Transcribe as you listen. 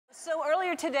So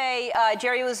earlier today,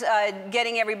 Jerry was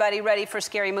getting everybody ready for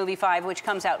Scary Movie 5, which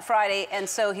comes out Friday, and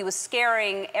so he was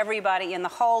scaring everybody in the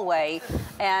hallway,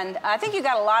 and I think you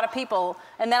got a lot of people,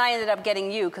 and then I ended up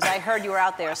getting you, because I heard you were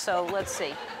out there, so let's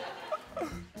see.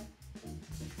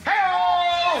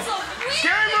 Hey-o!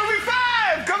 Scary Movie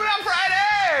 5, coming out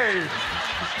Friday!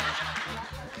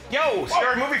 Yo,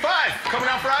 Scary Movie 5, coming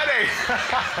out Friday!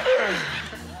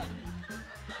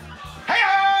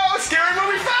 Hey-o! Scary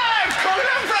Movie 5, coming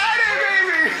out Friday,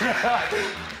 baby!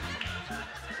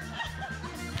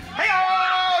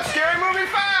 Hey-o! Scary Movie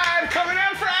 5, coming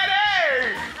out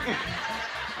Friday!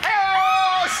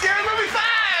 Hey-o! Scary Movie 5,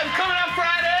 coming out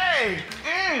Friday!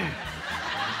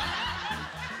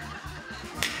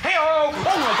 Hey-o!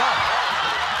 Oh my God!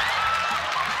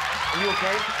 Are you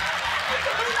okay?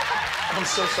 I'm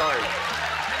so sorry.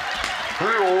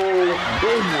 Hey-o!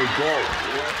 Oh my God!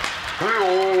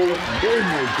 Hey-o! Oh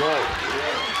my God!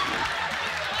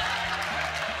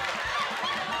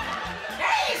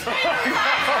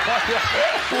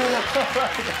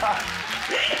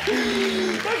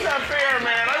 That's not fair,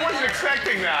 man. I wasn't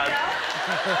expecting that.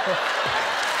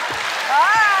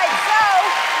 All right, so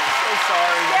So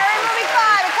sorry. Scary Movie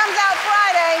 5, it comes out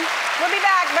Friday. We'll be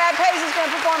back. Brad Paisley's going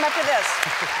to perform after this.